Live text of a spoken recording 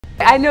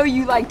I know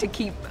you like to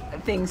keep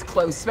things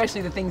close,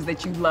 especially the things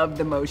that you love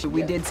the most.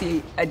 We did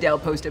see Adele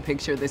post a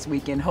picture this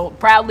weekend,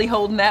 proudly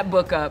holding that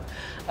book up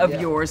of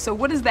yours. So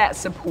what does that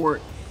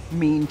support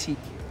mean to you?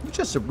 You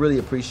just really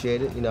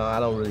appreciate it. You know, I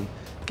don't really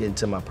get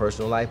into my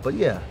personal life, but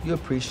yeah, you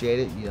appreciate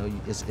it. You know,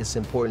 it's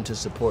important to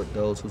support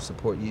those who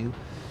support you,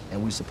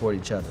 and we support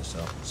each other,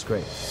 so it's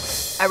great.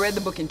 I read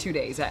the book in 2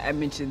 days. I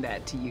mentioned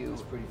that to you.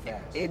 It's pretty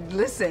fast.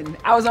 Listen,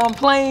 I was on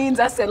planes.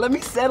 I said, let me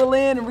settle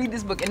in and read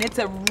this book, and it's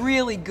a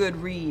really good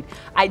read.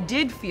 I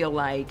did feel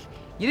like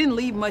you didn't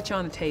leave much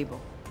on the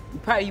table.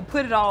 You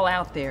put it all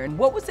out there. And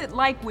what was it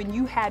like when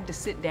you had to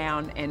sit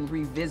down and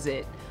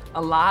revisit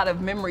a lot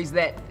of memories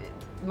that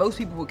most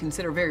people would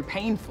consider very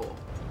painful?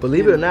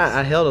 Believe it or not,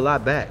 I held a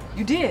lot back.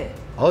 You did?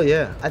 Oh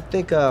yeah. I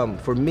think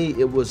for me,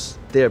 it was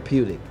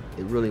therapeutic.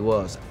 It really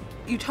was.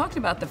 You talked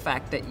about the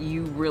fact that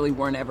you really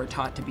weren't ever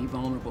taught to be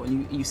vulnerable,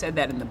 and you said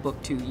that in the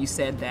book too. You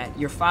said that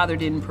your father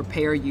didn't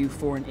prepare you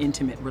for an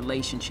intimate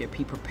relationship,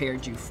 he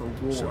prepared you for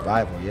war.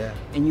 Survival, yeah.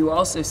 And you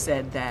also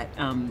said that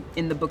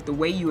in the book, the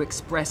way you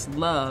express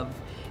love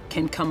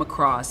can come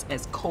across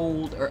as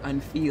cold or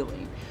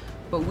unfeeling.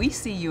 But we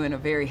see you in a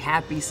very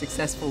happy,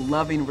 successful,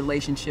 loving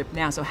relationship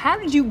now. So how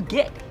did you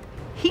get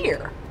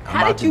here?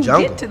 How did you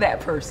get to that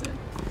person?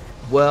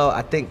 Well,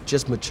 I think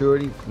just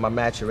maturity, my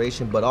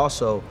maturation, but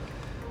also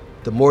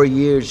the more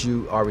years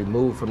you are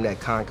removed from that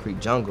concrete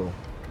jungle,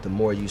 the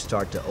more you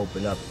start to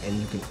open up and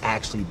you can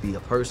actually be a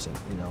person.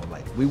 You know,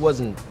 like we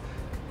wasn't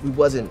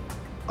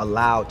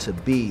allowed to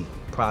be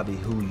probably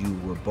who you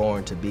were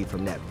born to be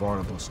from that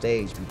vulnerable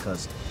stage,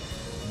 because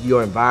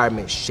your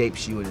environment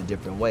shapes you in a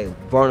different way.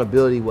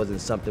 Vulnerability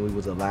wasn't something we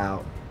was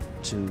allowed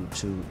to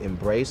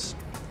embrace.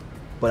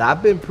 But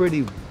I've been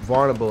pretty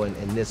vulnerable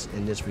in this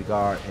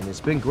regard, and it's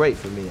been great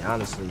for me,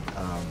 honestly.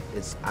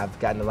 I've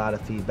gotten a lot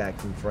of feedback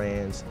from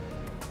friends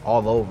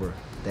all over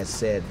that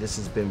said this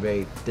has been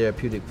very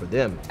therapeutic for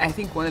them. I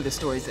think one of the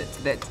stories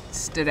that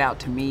stood out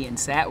to me and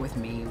sat with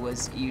me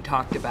was you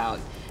talked about,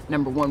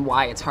 number one,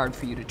 why it's hard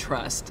for you to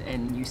trust.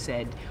 And you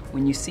said,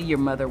 when you see your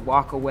mother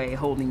walk away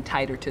holding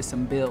tighter to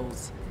some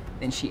bills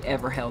than she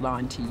ever held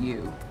on to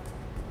you,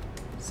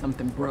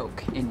 something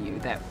broke in you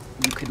that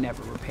you could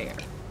never repair.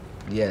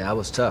 Yeah, that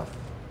was tough.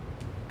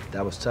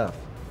 That was tough.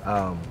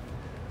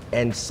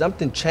 And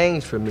something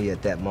changed for me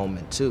at that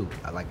moment too.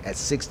 Like at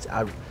 6,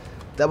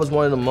 that was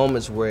one of the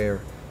moments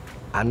where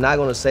I'm not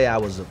gonna say I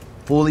was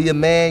fully a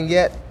man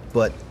yet,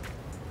 but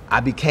I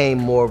became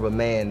more of a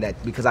man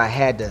because I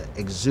had to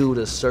exude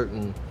a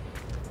certain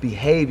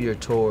behavior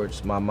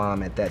towards my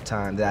mom at that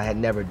time that I had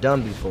never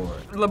done before.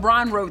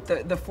 LeBron wrote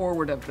the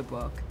foreword of the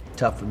book.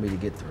 Tough for me to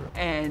get through.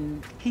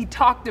 And he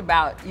talked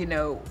about, you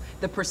know,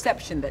 the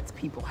perception that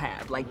people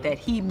have, like that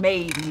he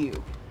made you.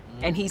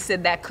 And he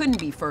said that couldn't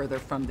be further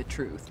from the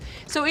truth.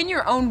 So in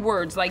your own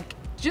words, like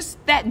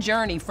just that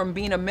journey from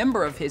being a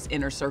member of his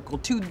inner circle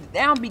to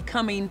now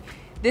becoming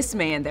this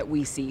man that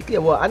we see. Yeah,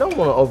 well, I don't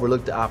want to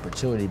overlook the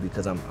opportunity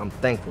because I'm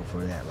thankful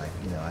for that. Like,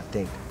 you know, I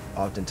think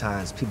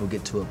oftentimes people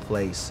get to a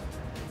place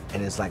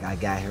and it's like, I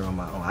got here on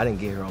my own. I didn't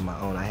get here on my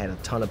own. I had a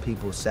ton of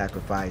people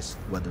sacrifice,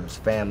 whether it's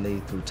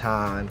family, through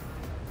time,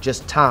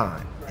 just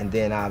time. And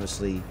then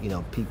obviously, you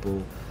know,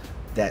 people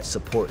that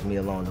support me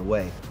along the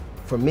way.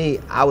 For me,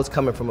 I was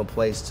coming from a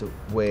place to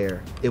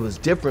where it was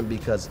different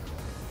because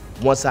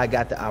once I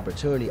got the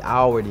opportunity, I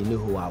already knew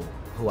who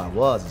I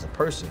was as a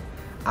person.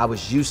 I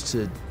was used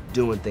to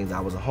doing things. I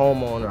was a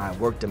homeowner, I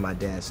worked in my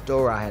dad's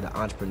store, I had an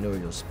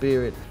entrepreneurial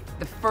spirit.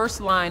 The first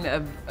line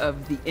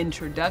of the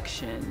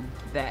introduction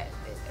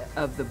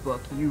of the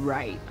book, you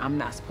write, "I'm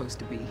not supposed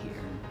to be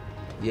here."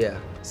 Yeah.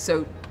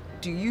 So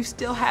do you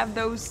still have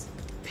those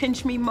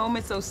pinch me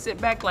moments, those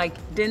sit back, like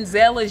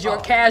Denzel is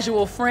your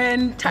casual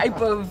friend type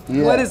of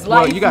what is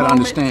life? Well, you gotta moment?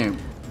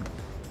 understand,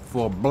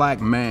 for a black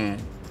man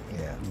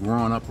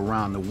growing up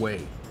around the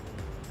way,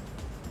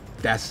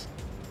 that's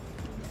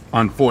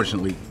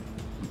unfortunately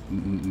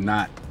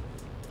not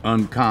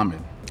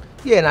uncommon.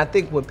 Yeah, and I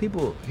think when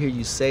people hear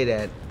you say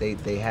that,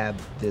 they have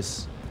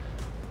this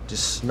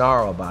just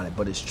snarl about it,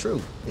 but it's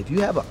true. If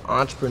you have an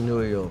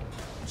entrepreneurial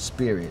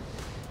spirit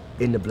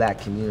in the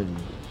black community,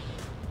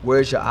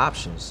 where's your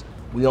options?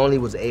 We only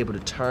was able to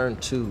turn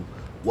to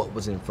what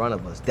was in front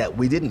of us, that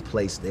we didn't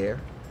place there,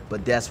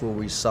 but that's where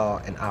we saw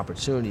an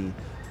opportunity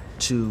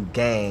to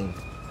gain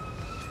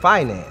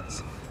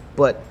finance.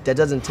 But that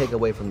doesn't take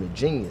away from the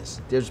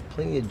genius. There's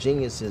plenty of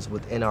geniuses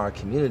within our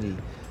community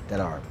that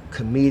are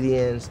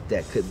comedians,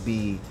 that could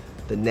be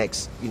the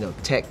next, you know,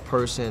 tech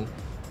person,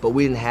 but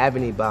we didn't have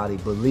anybody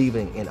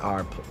believing in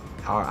our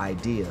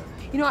idea.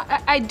 You know,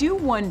 I do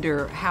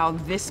wonder how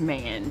this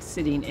man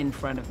sitting in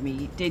front of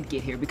me did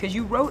get here, because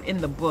you wrote in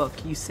the book,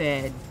 you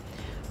said,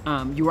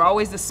 you were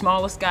always the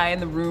smallest guy in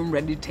the room,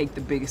 ready to take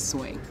the biggest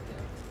swing.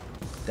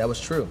 That was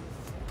true.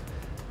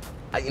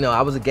 You know,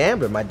 I was a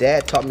gambler. My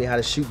dad taught me how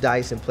to shoot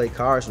dice and play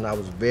cards when I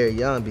was very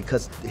young,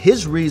 because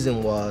his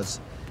reason was,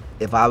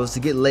 if I was to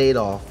get laid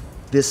off,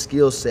 this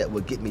skill set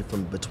would get me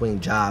from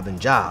between job and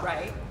job.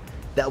 Right.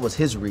 That was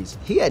his reason.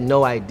 He had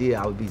no idea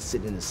I would be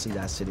sitting in the seat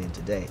I sit in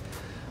today.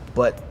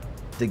 But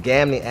the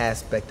gambling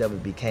aspect of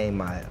it became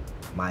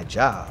my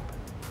job.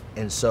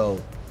 And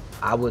so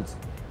I was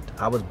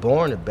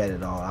born to bet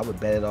it all. I would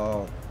bet it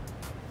all,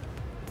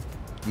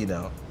 you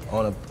know,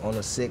 on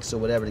a 6 or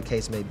whatever the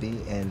case may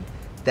be. And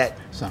that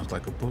sounds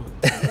like a book.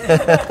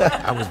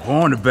 I was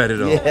born to bet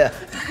it all. Yeah.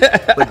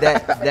 But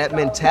that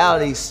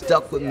mentality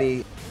stuck with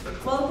me.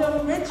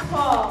 Welcome, Rich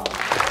Paul.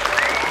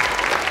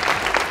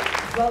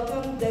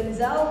 Welcome,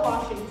 Denzel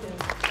Washington.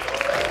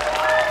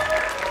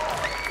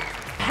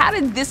 How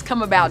did this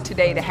come about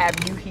today to have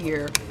you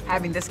here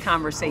having this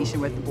conversation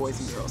with the Boys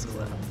and Girls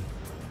Club?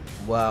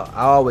 Well,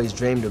 I always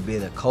dreamed of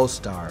being a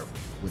co-star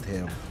with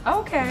him.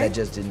 Okay. That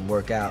just didn't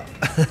work out.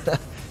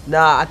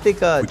 Nah, I think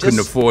we couldn't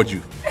afford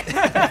you. We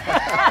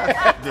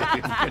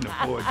couldn't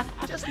afford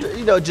you. Just,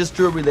 you know, just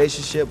through a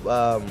relationship.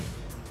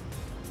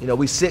 You know,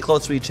 we sit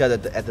close to each other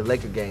at the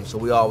Laker game, so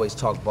we always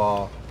talk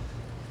ball.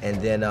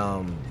 And then,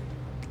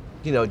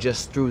 you know,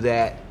 just through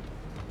that,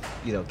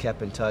 you know,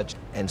 kept in touch.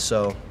 And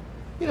so,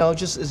 you know,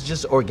 it's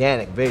just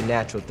organic, very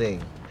natural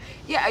thing.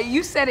 Yeah,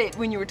 you said it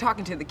when you were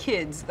talking to the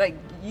kids. Like,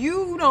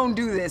 you don't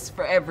do this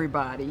for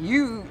everybody.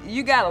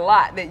 You got a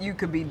lot that you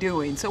could be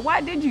doing. So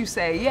why did you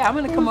say, yeah, I'm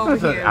gonna come over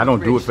here? I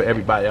don't do it for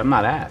everybody. I'm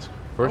not asked,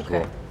 first of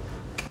all.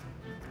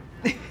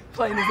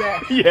 Plain as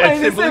that. Yeah,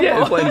 plain simple. And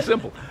Yeah, plain and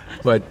simple.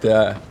 But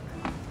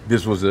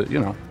this was a, you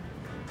know,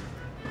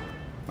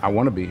 I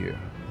want to be here,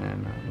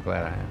 and I'm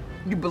glad I am.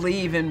 You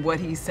believe in what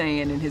he's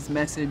saying and his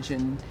message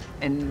and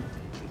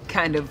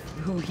kind of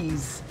who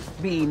he's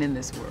being in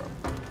this world.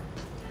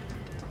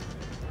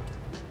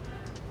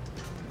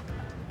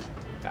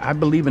 I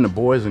believe in the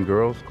Boys and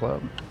Girls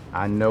Club.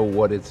 I know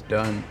what it's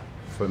done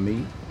for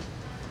me.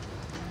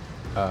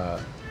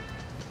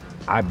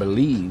 I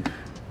believe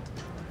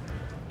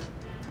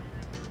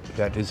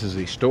that this is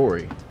a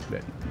story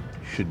that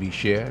should be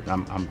shared.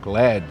 I'm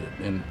glad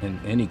in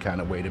any kind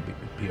of way to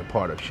be a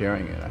part of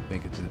sharing it. I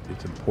think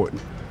it's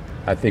important.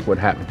 I think what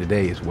happened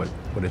today is what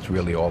it's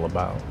really all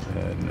about.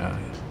 And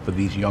for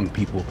these young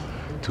people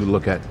to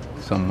look at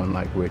someone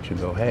like Rich and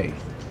go, hey,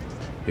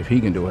 if he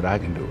can do it, I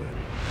can do it.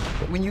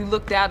 When you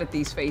looked out at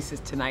these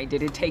faces tonight,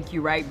 did it take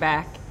you right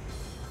back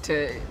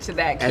to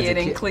that kid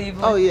in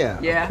Cleveland? Oh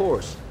yeah, of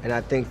course. And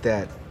I think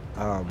that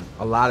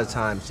a lot of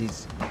times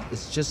it's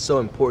just so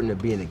important to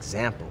be an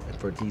example and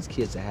for these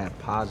kids to have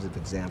positive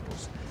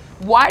examples.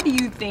 Why do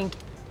you think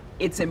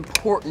it's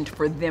important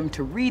for them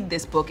to read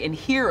this book and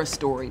hear a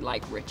story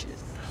like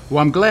Rich's? Well,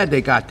 I'm glad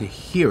they got to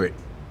hear it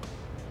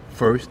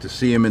first, to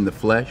see him in the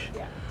flesh,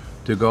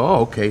 to go,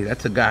 oh, okay,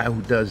 that's a guy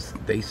who does,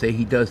 they say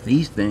he does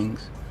these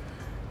things,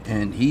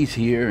 and he's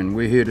here, and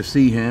we're here to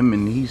see him,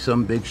 and he's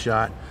some big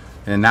shot.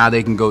 And now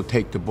they can go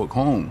take the book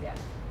home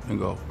and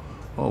go,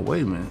 oh,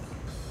 wait a minute.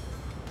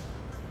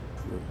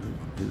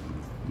 His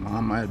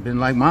mom might have been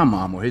like my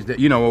mom, or his dad,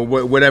 you know, or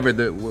whatever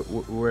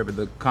wherever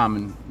the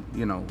common,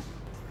 you know,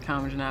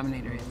 common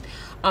denominator is.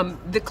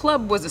 The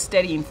club was a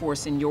steadying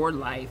force in your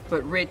life,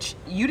 but Rich,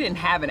 you didn't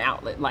have an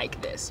outlet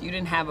like this. You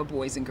didn't have a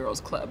Boys and Girls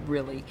Club,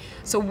 really.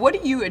 So what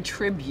do you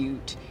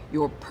attribute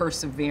your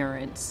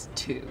perseverance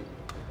to?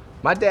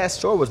 My dad's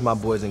store was my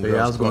Boys and Girls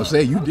Club. I was going to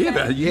say, you did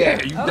that.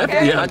 Yeah, you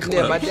definitely had a club.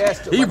 Yeah, my dad's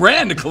store. He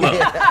ran the club.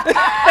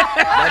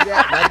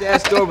 My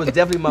dad's store was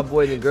definitely my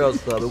Boys and Girls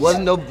Club. It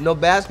wasn't no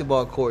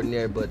basketball court in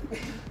there, but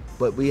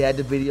we had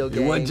the video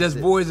games. It wasn't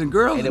just boys and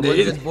girls. And it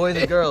wasn't just boys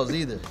and girls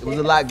either. It was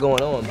a lot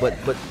going on, but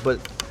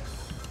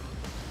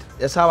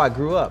that's how I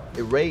grew up.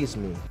 It raised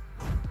me.